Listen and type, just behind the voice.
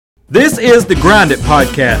This is the Grind It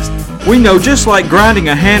Podcast. We know just like grinding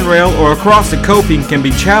a handrail or across the coping can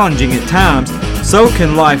be challenging at times, so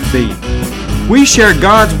can life be. We share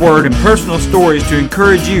God's Word and personal stories to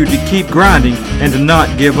encourage you to keep grinding and to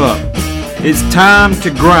not give up. It's time to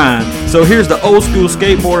grind. So here's the old school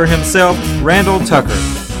skateboarder himself, Randall Tucker.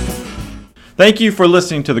 Thank you for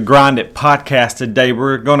listening to the Grind It Podcast today.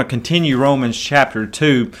 We're going to continue Romans chapter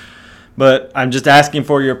 2. But I'm just asking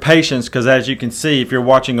for your patience because as you can see, if you're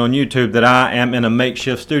watching on YouTube, that I am in a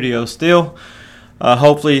makeshift studio still.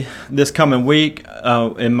 Hopefully this coming week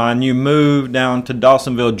in my new move down to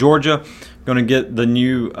Dawsonville, Georgia, going to get the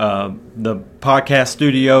new the podcast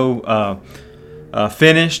studio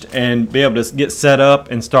finished and be able to get set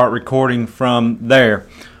up and start recording from there.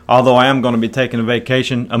 Although I am going to be taking a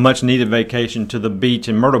vacation, a much needed vacation to the beach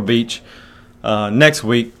in Myrtle Beach next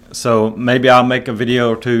week. So maybe I'll make a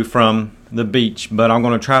video or two from the beach, but I'm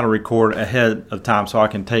going to try to record ahead of time so I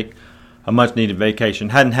can take a much needed vacation.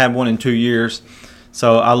 Hadn't had one in 2 years,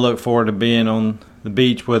 so I look forward to being on the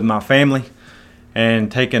beach with my family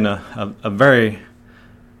and taking a very,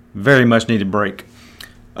 very much needed break.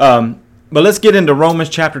 But let's get into Romans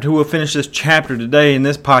chapter 2. We'll finish this chapter today in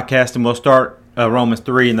this podcast, and we'll start Romans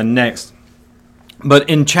 3 in the next. But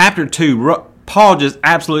in chapter 2, Paul just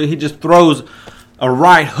throws a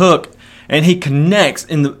right hook, and he connects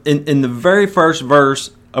in the very first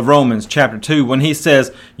verse of Romans chapter 2 when he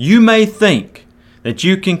says, "You may think that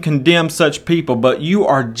you can condemn such people, but you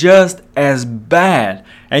are just as bad,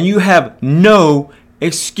 and you have no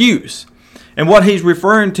excuse." And what he's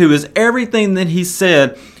referring to is everything that he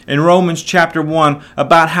said in Romans chapter 1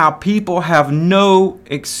 about how people have no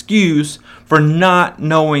excuse for not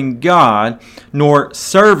knowing God nor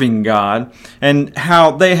serving God, and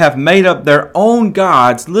how they have made up their own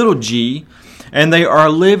gods, little g, and they are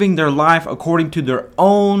living their life according to their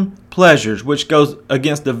own pleasures, which goes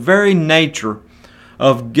against the very nature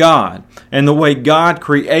of God and the way God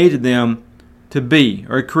created them to be,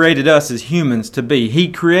 or created us as humans to be. He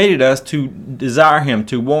created us to desire Him,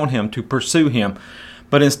 to want Him, to pursue Him.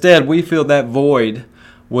 But instead, we fill that void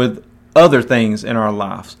with other things in our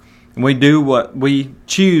lives. We do what we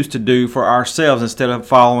choose to do for ourselves instead of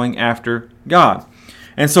following after God.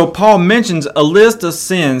 And so Paul mentions a list of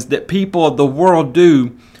sins that people of the world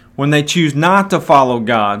do when they choose not to follow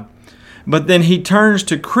God. But then he turns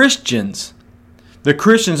to Christians, the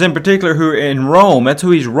Christians in particular who are in Rome. That's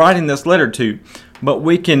who he's writing this letter to. But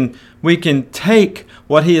we can take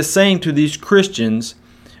what he is saying to these Christians,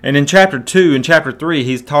 and in chapter 2 and chapter 3,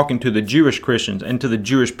 he's talking to the Jewish Christians and to the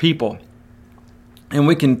Jewish people. And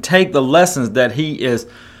we can take the lessons that he is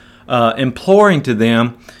imploring to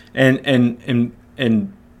them and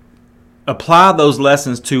apply those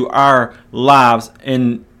lessons to our lives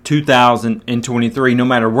in 2023, no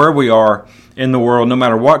matter where we are in the world, no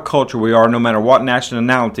matter what culture we are, no matter what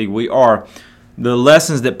nationality we are. The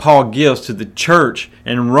lessons that Paul gives to the church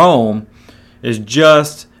in Rome is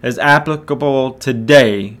just as applicable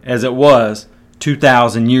today as it was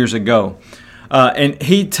 2,000 years ago. And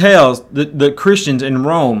he tells the Christians in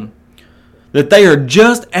Rome that they are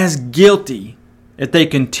just as guilty if they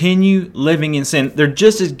continue living in sin. They're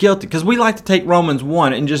just as guilty, because we like to take Romans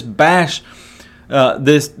 1 and just bash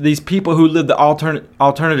these people who live the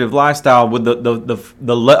alternative lifestyle with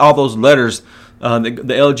all those letters, the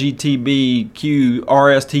LGBTQ,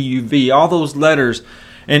 RSTUV, all those letters,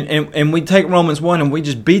 and we take Romans 1 and we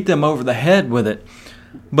just beat them over the head with it.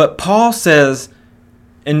 But Paul says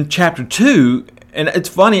in chapter 2, and it's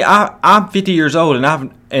funny, I'm 50 years old,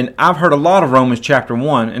 and I've heard a lot of Romans chapter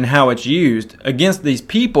 1 and how it's used against these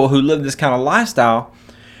people who live this kind of lifestyle,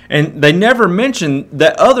 and they never mention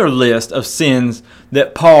that other list of sins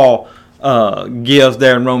that Paul gives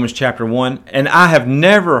there in Romans chapter 1, and I have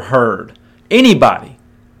never heard anybody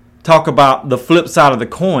talk about the flip side of the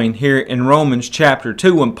coin here in Romans chapter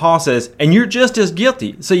 2 when Paul says, and you're just as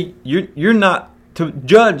guilty. See, you're not to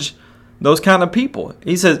judge those kind of people.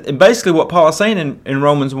 He says, basically what Paul is saying in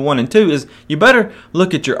Romans 1 and 2 is you better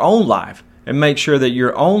look at your own life and make sure that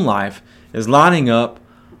your own life is lining up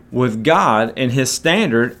with God and His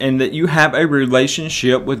standard, and that you have a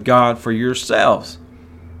relationship with God for yourselves.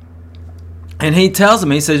 And he tells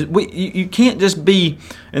them, he says, you can't just be,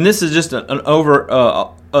 and this is just an overview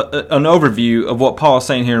of what Paul is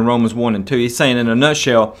saying here in Romans 1 and 2. He's saying in a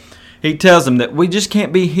nutshell, he tells them that we just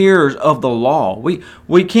can't be hearers of the law.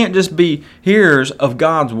 We can't just be hearers of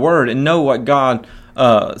God's word and know what God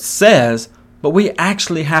says, but we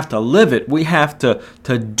actually have to live it. We have to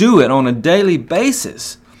do it on a daily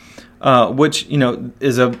basis, which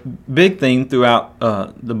is a big thing throughout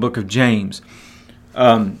the book of James.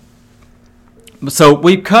 So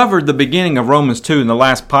we covered the beginning of Romans 2 in the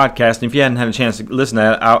last podcast. And if you hadn't had a chance to listen to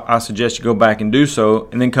that, I suggest you go back and do so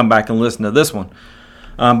and then come back and listen to this one.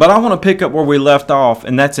 But I want to pick up where we left off,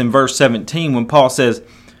 and that's in verse 17 when Paul says,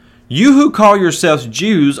 "You who call yourselves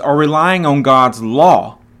Jews are relying on God's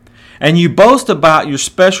law, and you boast about your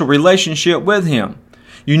special relationship with Him.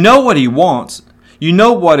 You know what He wants. You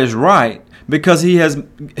know what is right because you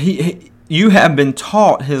have been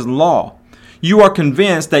taught His law. You are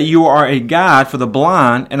convinced that you are a guide for the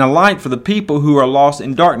blind and a light for the people who are lost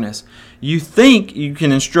in darkness. You think you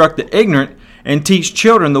can instruct the ignorant and teach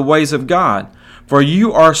children the ways of God. For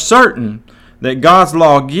you are certain that God's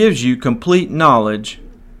law gives you complete knowledge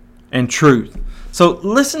and truth." So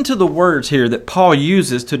listen to the words here that Paul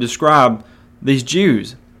uses to describe these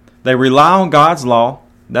Jews. They rely on God's law.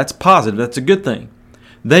 That's positive. That's a good thing.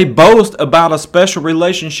 They boast about a special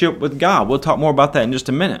relationship with God. We'll talk more about that in just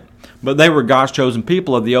a minute. But they were God's chosen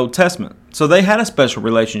people of the Old Testament. So they had a special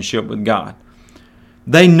relationship with God.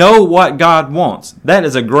 They know what God wants. That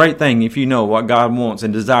is a great thing if you know what God wants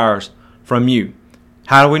and desires from you.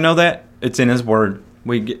 How do we know that? It's in His Word.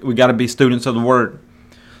 We got to be students of the Word.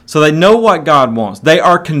 So they know what God wants. They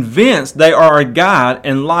are convinced they are a guide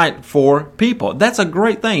and light for people. That's a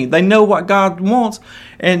great thing. They know what God wants,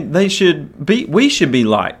 and we should be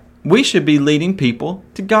light. We should be leading people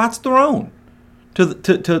to God's throne,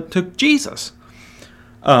 to Jesus.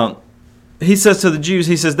 He says to the Jews,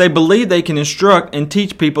 he says, they believe they can instruct and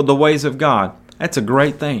teach people the ways of God. That's a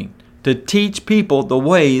great thing, to teach people the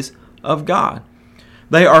ways of God.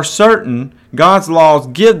 They are certain God's laws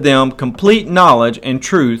give them complete knowledge and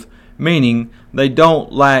truth, meaning they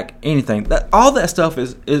don't lack anything. All that stuff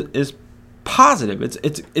is positive.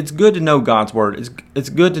 It's good to know God's Word. It's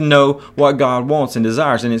good to know what God wants and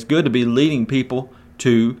desires, and it's good to be leading people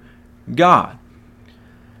to God.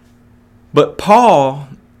 But Paul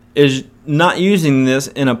is not using this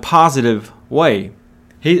in a positive way.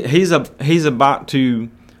 He's about to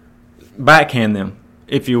backhand them,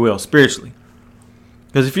 if you will, spiritually.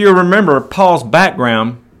 Because if you remember Paul's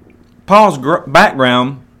background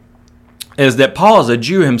is that Paul is a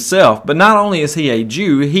Jew himself. But not only is he a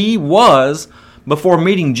Jew, he was, before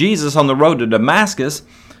meeting Jesus on the road to Damascus,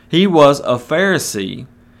 he was a Pharisee.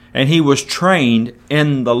 And he was trained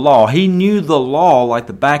in the law. He knew the law like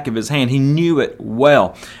the back of his hand. He knew it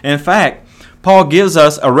well. And in fact, Paul gives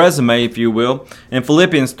us a resume, if you will, in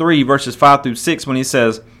Philippians 3, verses 5 through 6, when he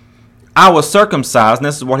says, I was circumcised, and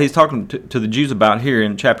this is what he's talking to the Jews about here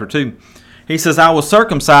in chapter 2. He says, I was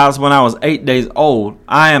circumcised when I was 8 days old.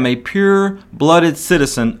 I am a pure-blooded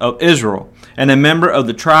citizen of Israel and a member of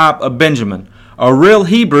the tribe of Benjamin, a real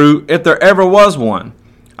Hebrew if there ever was one.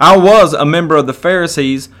 I was a member of the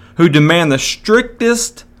Pharisees who demand the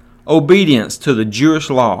strictest obedience to the Jewish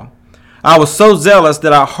law. I was so zealous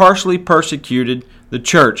that I harshly persecuted the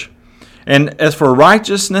church. And as for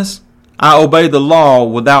righteousness, I obey the law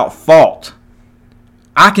without fault.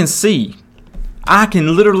 I can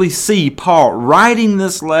literally see Paul writing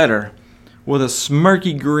this letter with a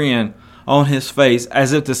smirky grin on his face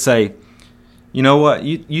as if to say, you know what,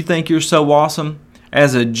 you think you're so awesome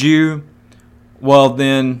as a Jew? Well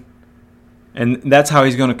then, and that's how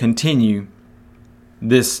he's going to continue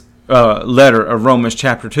this letter of Romans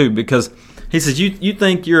chapter 2, because he says, you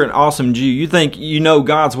think you're an awesome Jew. You think you know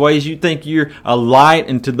God's ways. You think you're a light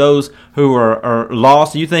into those who are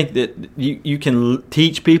lost. You think that you can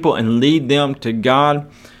teach people and lead them to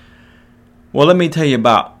God. Well, let me tell you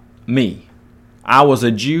about me. I was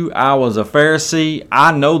a Jew. I was a Pharisee.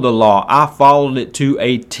 I know the law. I followed it to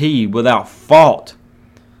a T without fault.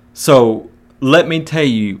 So let me tell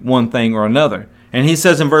you one thing or another. And he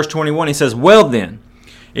says in verse 21, he says, well then,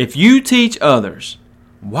 if you teach others,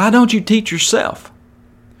 why don't you teach yourself?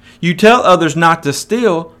 You tell others not to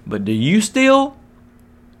steal, but do you steal?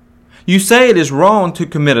 You say it is wrong to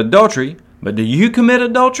commit adultery, but do you commit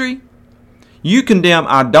adultery? You condemn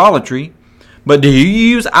idolatry, but do you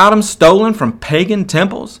use items stolen from pagan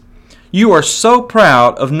temples? You are so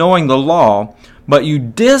proud of knowing the law, but you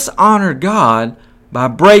dishonor God by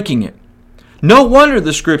breaking it. No wonder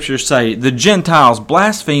the scriptures say the Gentiles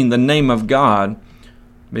blaspheme the name of God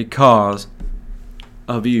because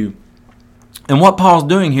of you. And what Paul's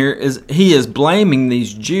doing here is he is blaming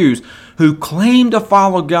these Jews who claim to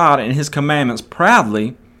follow God and His commandments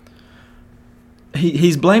proudly.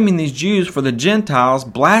 He's blaming these Jews for the Gentiles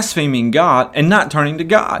blaspheming God and not turning to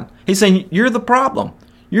God. He's saying, you're the problem.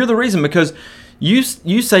 You're the reason, because you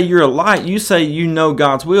say you're a light. You say you know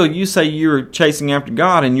God's will. You say you're chasing after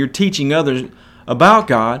God and you're teaching others about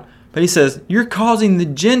God. But he says, you're causing the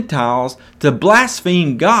Gentiles to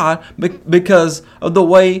blaspheme God because of the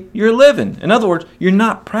way you're living. In other words, you're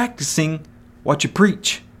not practicing what you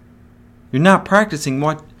preach. You're not practicing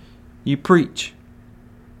what you preach.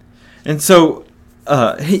 And so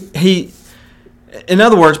in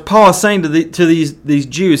other words, Paul is saying to these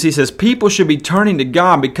Jews, he says, people should be turning to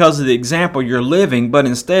God because of the example you're living, but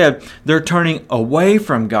instead they're turning away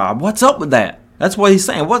from God. What's up with that? That's what he's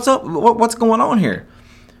saying. What's up? What's going on here?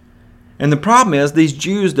 And the problem is these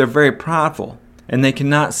Jews, they're very prideful and they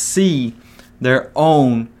cannot see their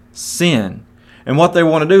own sin. And what they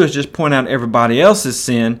want to do is just point out everybody else's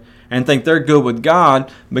sin and think they're good with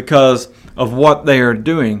God because of what they are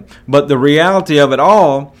doing. But the reality of it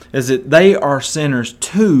all is that they are sinners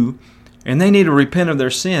too, and they need to repent of their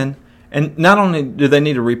sin. And not only do they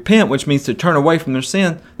need to repent, which means to turn away from their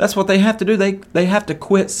sin, that's what they have to do. They have to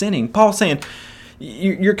quit sinning. Paul's saying,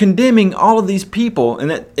 you're condemning all of these people,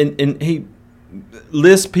 and he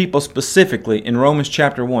lists people specifically in Romans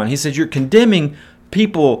chapter 1. He says, you're condemning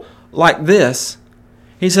people like this.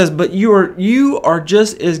 He says, but you are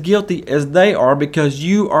just as guilty as they are because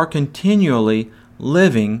you are continually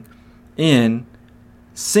living in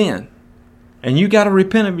sin. And you got to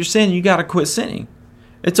repent of your sin. You got to quit sinning.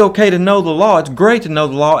 It's okay to know the law. It's great to know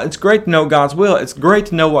the law. It's great to know God's will. It's great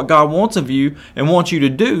to know what God wants of you and wants you to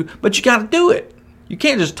do, but you got to do it. You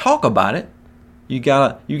can't just talk about it. You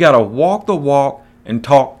got to walk the walk and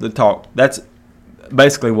talk the talk. That's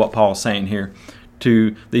basically what Paul's saying here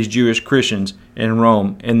to these Jewish Christians in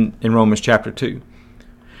Rome, in Romans chapter 2.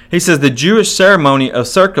 He says the Jewish ceremony of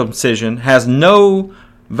circumcision has no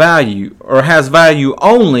value, or has value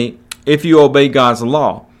only if you obey God's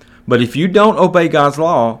law. But if you don't obey God's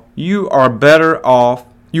law, you are no better off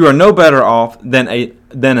than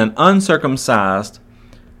an uncircumcised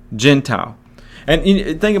Gentile. And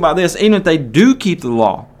think about this, even if they do keep the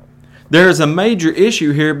law, there is a major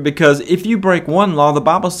issue here, because if you break one law, the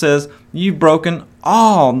Bible says you've broken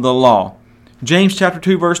all the law. James chapter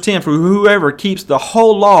 2 verse 10, for whoever keeps the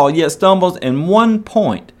whole law yet stumbles in one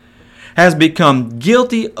point has become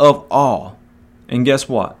guilty of all. And guess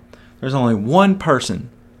what? There's only one person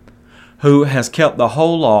who has kept the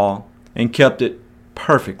whole law and kept it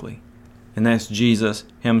perfectly, and that's Jesus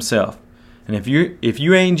himself. And if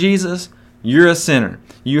you ain't Jesus, you're a sinner.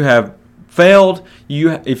 You have failed.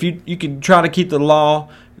 If you can try to keep the law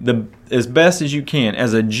as best as you can,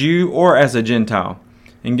 as a Jew or as a Gentile.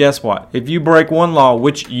 And guess what? If you break one law,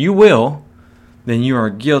 which you will, then you are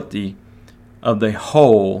guilty of the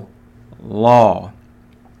whole law.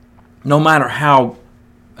 No matter how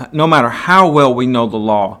well we know the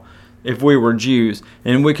law, if we were Jews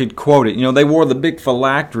and we could quote it, they wore the big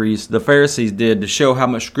phylacteries, the Pharisees did, to show how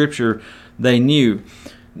much Scripture they knew.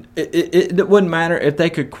 It wouldn't matter if they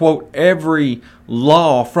could quote every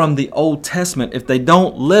law from the Old Testament if they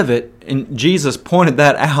don't live it. And Jesus pointed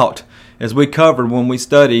that out, as we covered when we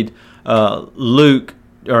studied John, Luke,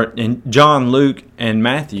 and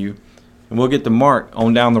Matthew. And we'll get to Mark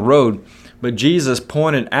on down the road. But Jesus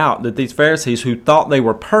pointed out that these Pharisees who thought they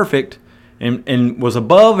were perfect and was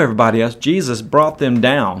above everybody else, Jesus brought them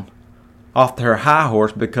down off their high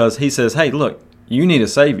horse, because he says, hey, look, you need a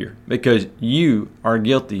Savior because you are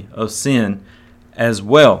guilty of sin as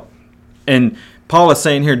well. And Paul is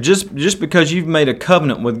saying here, just because you've made a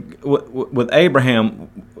covenant with Abraham,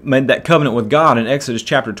 made that covenant with God in Exodus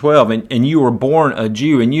chapter 12, and you were born a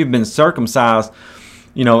Jew and you've been circumcised,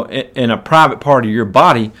 in a private part of your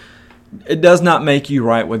body, it does not make you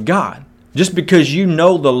right with God. Just because you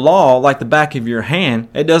know the law like the back of your hand,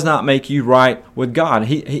 it does not make you right with God.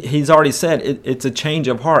 He's already said it's a change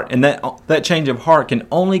of heart, and that change of heart can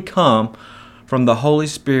only come from the Holy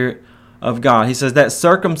Spirit of God. He says that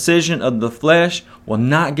circumcision of the flesh will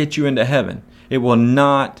not get you into heaven. It will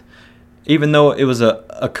not, even though it was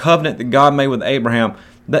a covenant that God made with Abraham,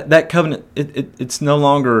 that covenant it's no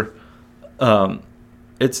longer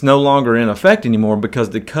in effect anymore,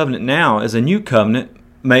 because the covenant now is a new covenant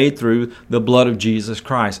made through the blood of Jesus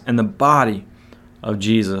Christ and the body of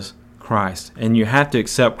Jesus Christ. And you have to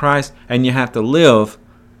accept Christ, and you have to live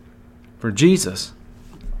for Jesus.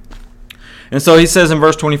 And so he says in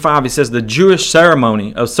verse 25, he says the Jewish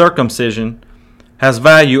ceremony of circumcision has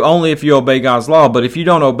value only if you obey God's law. But if you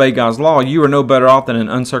don't obey God's law, you are no better off than an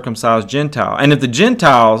uncircumcised Gentile. And if the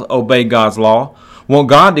Gentiles obey God's law, won't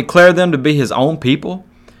God declare them to be his own people?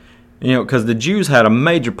 Because the Jews had a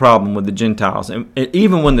major problem with the Gentiles. And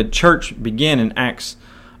even when the church began in Acts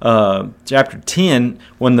chapter 10,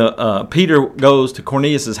 when Peter goes to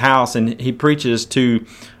Cornelius' house and he preaches to,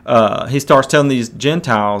 he starts telling these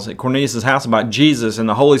Gentiles at Cornelius' house about Jesus, and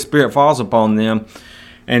the Holy Spirit falls upon them.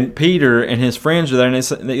 And Peter and his friends are there, and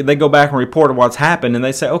they go back and report what's happened, and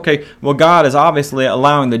they say, okay, well, God is obviously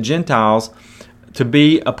allowing the Gentiles to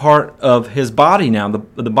be a part of his body now,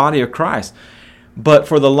 the body of Christ. But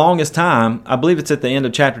for the longest time, I believe it's at the end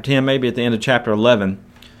of chapter 10, maybe at the end of chapter 11,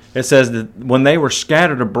 it says that when they were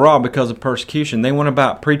scattered abroad because of persecution, they went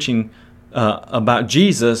about preaching about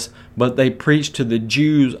Jesus, but they preached to the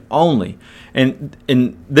Jews only. And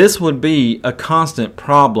this would be a constant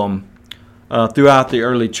problem throughout the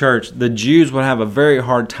early church. The Jews would have a very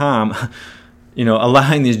hard time,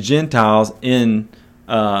 allowing these Gentiles in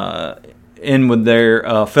with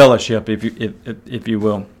their fellowship, if you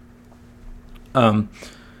will.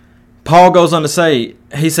 Paul goes on to say,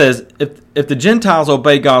 he says, if the Gentiles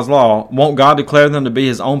obey God's law, won't God declare them to be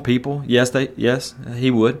his own people? Yes,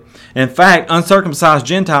 he would. In fact, uncircumcised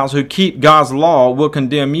Gentiles who keep God's law will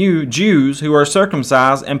condemn you, Jews who are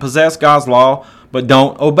circumcised and possess God's law but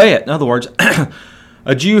don't obey it. In other words,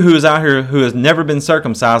 a Jew who is out here who has never been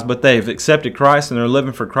circumcised, but they've accepted Christ and they're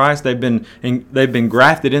living for Christ, they've been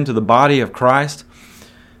grafted into the body of Christ.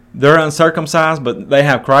 They're uncircumcised, but they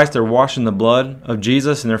have Christ. They're washed in the blood of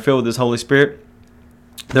Jesus, and they're filled with His Holy Spirit.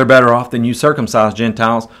 They're better off than you circumcised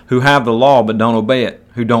Gentiles who have the law but don't obey it,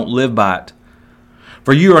 who don't live by it.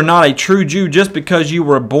 For you are not a true Jew just because you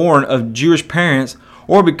were born of Jewish parents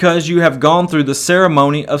or because you have gone through the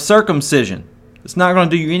ceremony of circumcision. It's not going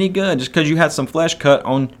to do you any good just because you had some flesh cut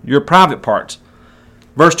on your private parts.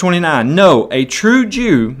 Verse 29, no, a true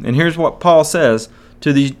Jew, and here's what Paul says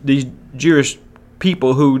to these Jewish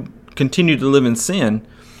people who continue to live in sin.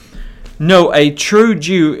 No, a true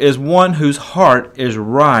Jew is one whose heart is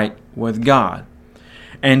right with God.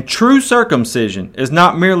 And true circumcision is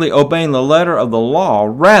not merely obeying the letter of the law.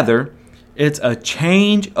 Rather, it's a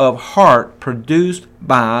change of heart produced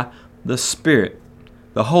by the Spirit,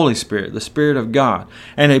 the Holy Spirit, the Spirit of God.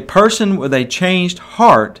 And a person with a changed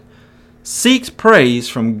heart seeks praise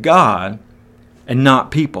from God and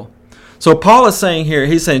not people. So Paul is saying here,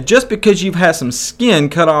 he's saying just because you've had some skin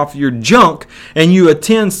cut off your junk and you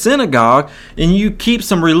attend synagogue and you keep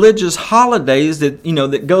some religious holidays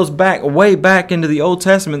that goes back way back into the Old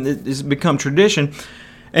Testament that has become tradition,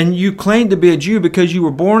 and you claim to be a Jew because you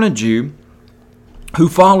were born a Jew who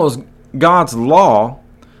follows God's law,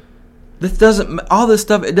 all this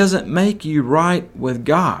stuff, it doesn't make you right with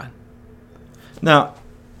God. Now,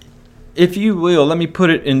 if you will, let me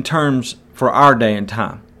put it in terms for our day and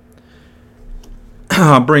time.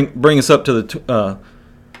 I'll bring us up to the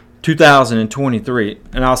 2023,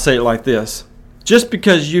 and I'll say it like this. Just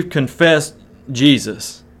because you've confessed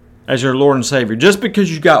Jesus as your Lord and Savior, just because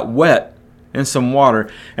you got wet in some water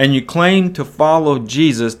and you claim to follow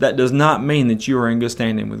Jesus, that does not mean that you are in good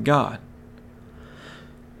standing with God.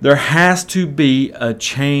 There has to be a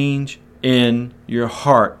change in your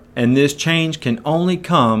heart, and this change can only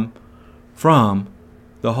come from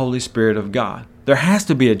the Holy Spirit of God. There has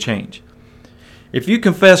to be a change. If you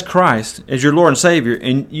confess Christ as your Lord and Savior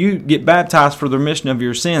and you get baptized for the remission of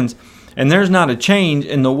your sins, and there's not a change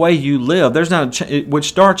in the way you live, there's not which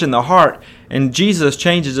starts in the heart, and Jesus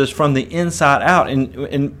changes us from the inside out,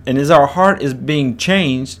 and as our heart is being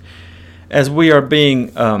changed, as we are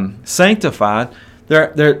being sanctified,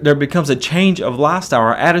 there becomes a change of lifestyle.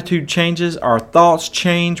 Our attitude changes, our thoughts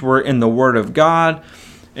change. We're in the Word of God,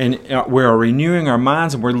 and we are renewing our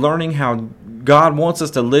minds, and we're learning how God wants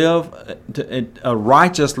us to live a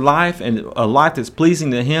righteous life and a life that's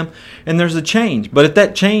pleasing to Him, and there's a change. But if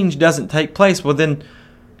that change doesn't take place, well, then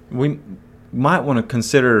we might want to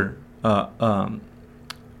consider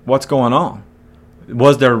what's going on.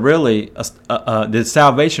 Was there really, did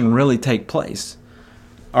salvation really take place?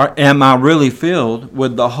 Or am I really filled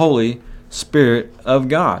with the Holy Spirit of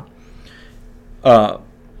God?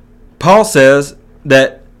 Paul says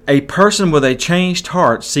that a person with a changed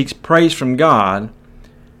heart seeks praise from God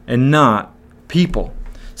and not people.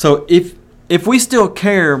 So if we still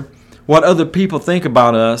care what other people think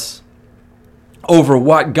about us over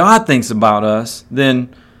what God thinks about us,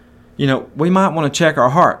 then we might want to check our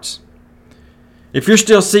hearts. If you're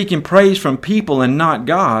still seeking praise from people and not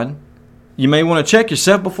God, you may want to check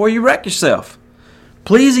yourself before you wreck yourself.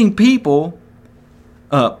 Pleasing people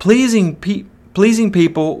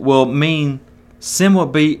will mean sin will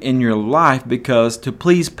be in your life, because to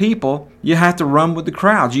please people, you have to run with the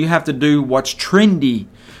crowds. You have to do what's trendy,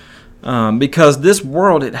 because this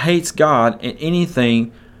world, it hates God and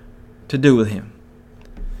anything to do with Him.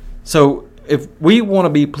 So if we want to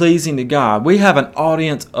be pleasing to God, we have an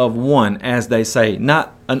audience of one, as they say,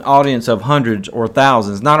 not an audience of hundreds or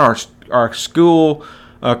thousands, not our school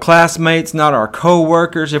classmates, not our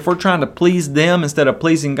co-workers. If we're trying to please them instead of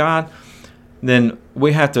pleasing God, then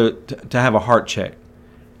we have to have a heart check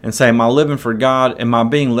and say, am I living for God? Am I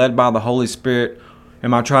being led by the Holy Spirit?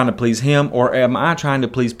 Am I trying to please Him, or am I trying to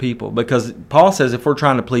please people? Because Paul says if we're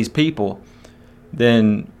trying to please people,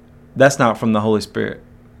 then that's not from the Holy Spirit.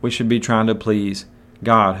 We should be trying to please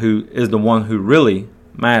God, who is the one who really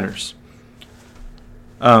matters.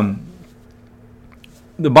 The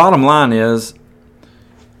bottom line is,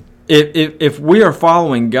 if we are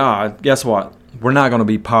following God, guess what? We're not going to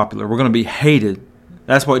be popular. We're going to be hated.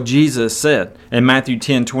 That's what Jesus said. In Matthew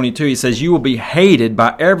 10:22, He says, "You will be hated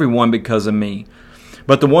by everyone because of me.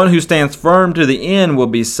 But the one who stands firm to the end will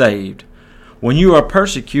be saved. When you are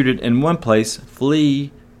persecuted in one place,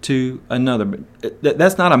 flee to another."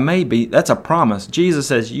 That's not a maybe, that's a promise. Jesus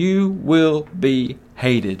says you will be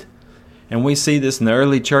hated. And we see this in the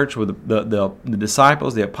early church with the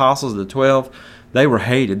disciples, the apostles, the 12. They were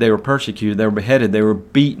hated, they were persecuted, they were beheaded, they were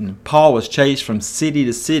beaten. Paul was chased from city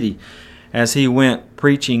to city as he went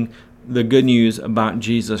preaching the good news about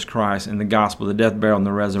Jesus Christ and the gospel, the death, burial, and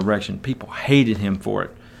the resurrection. People hated him for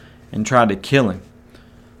it and tried to kill him,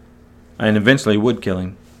 and eventually would kill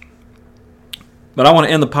him. But I want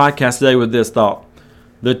to end the podcast today with this thought.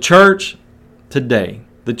 The church today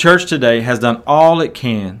has done all it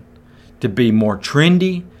can to be more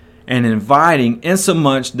trendy and inviting,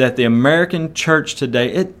 insomuch that the American church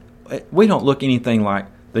today, we don't look anything like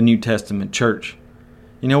the New Testament church.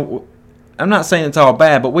 You know, I'm not saying it's all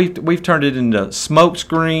bad, but we've turned it into smoke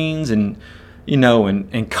screens and, you know,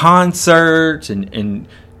 and concerts and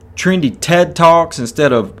trendy TED Talks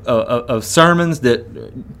instead of sermons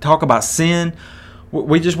that talk about sin.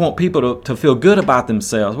 We just want people to feel good about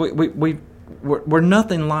themselves. We're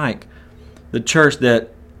nothing like the church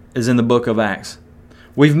that is in the book of Acts.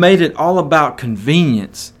 We've made it all about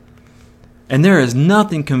convenience. And there is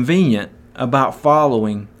nothing convenient about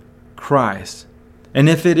following Christ. And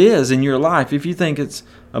if it is in your life, if you think it's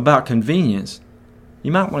about convenience,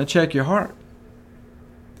 you might want to check your heart.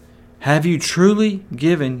 Have you truly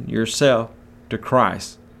given yourself to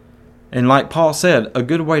Christ? And like Paul said, a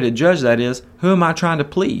good way to judge that is, who am I trying to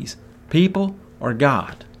please? People or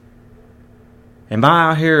God? Am I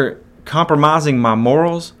out here compromising my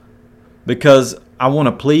morals because I want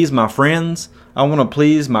to please my friends? I want to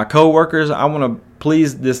please my coworkers. I want to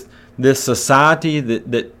please this society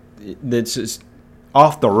that's just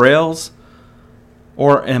off the rails?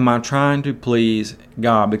 Or am I trying to please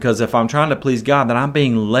God? Because if I'm trying to please God, then I'm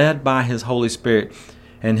being led by His Holy Spirit.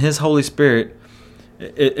 And His Holy Spirit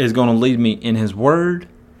is going to lead me in His Word,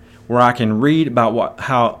 where I can read about what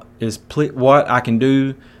I can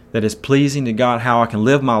do that is pleasing to God, how I can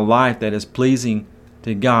live my life that is pleasing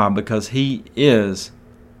to God, because He is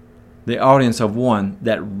the audience of one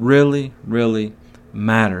that really, really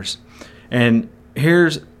matters. And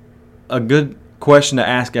here's a good question to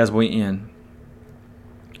ask as we end.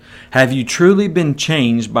 Have you truly been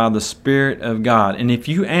changed by the Spirit of God? And if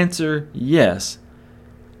you answer yes,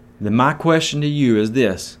 then my question to you is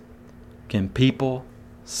this: can people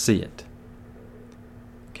see it?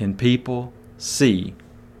 Can people see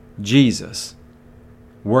Jesus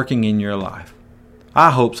working in your life?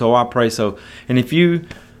 I hope so. I pray so. And if you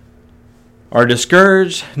are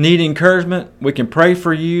discouraged, need encouragement, we can pray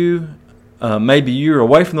for you. Maybe you're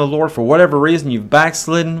away from the Lord for whatever reason, you've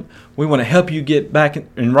backslidden. We want to help you get back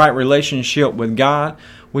in right relationship with God.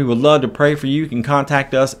 We would love to pray for you. You can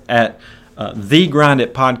contact us at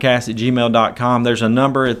thegrinditpodcast@gmail.com. There's a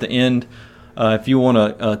number at the end if you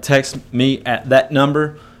want to text me at that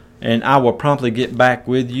number, and I will promptly get back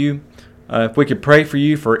with you. If we could pray for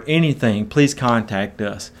you for anything, please contact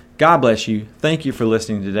us. God bless you. Thank you for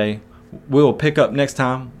listening today. We will pick up next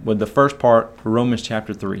time with the first part of Romans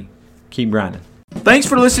chapter 3. Keep grinding. Thanks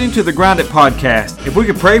for listening to the Grind It Podcast. If we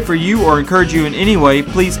could pray for you or encourage you in any way,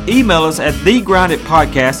 please email us at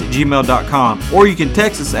thegrinditpodcast@gmail.com, or you can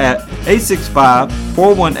text us at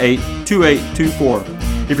 865-418-2824.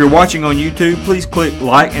 If you're watching on YouTube, please click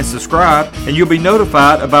like and subscribe, and you'll be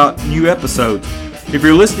notified about new episodes. If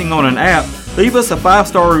you're listening on an app, leave us a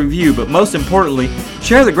 5-star review, but most importantly,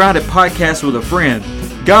 share the Grind It Podcast with a friend.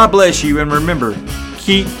 God bless you, and remember,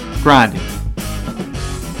 keep grinding.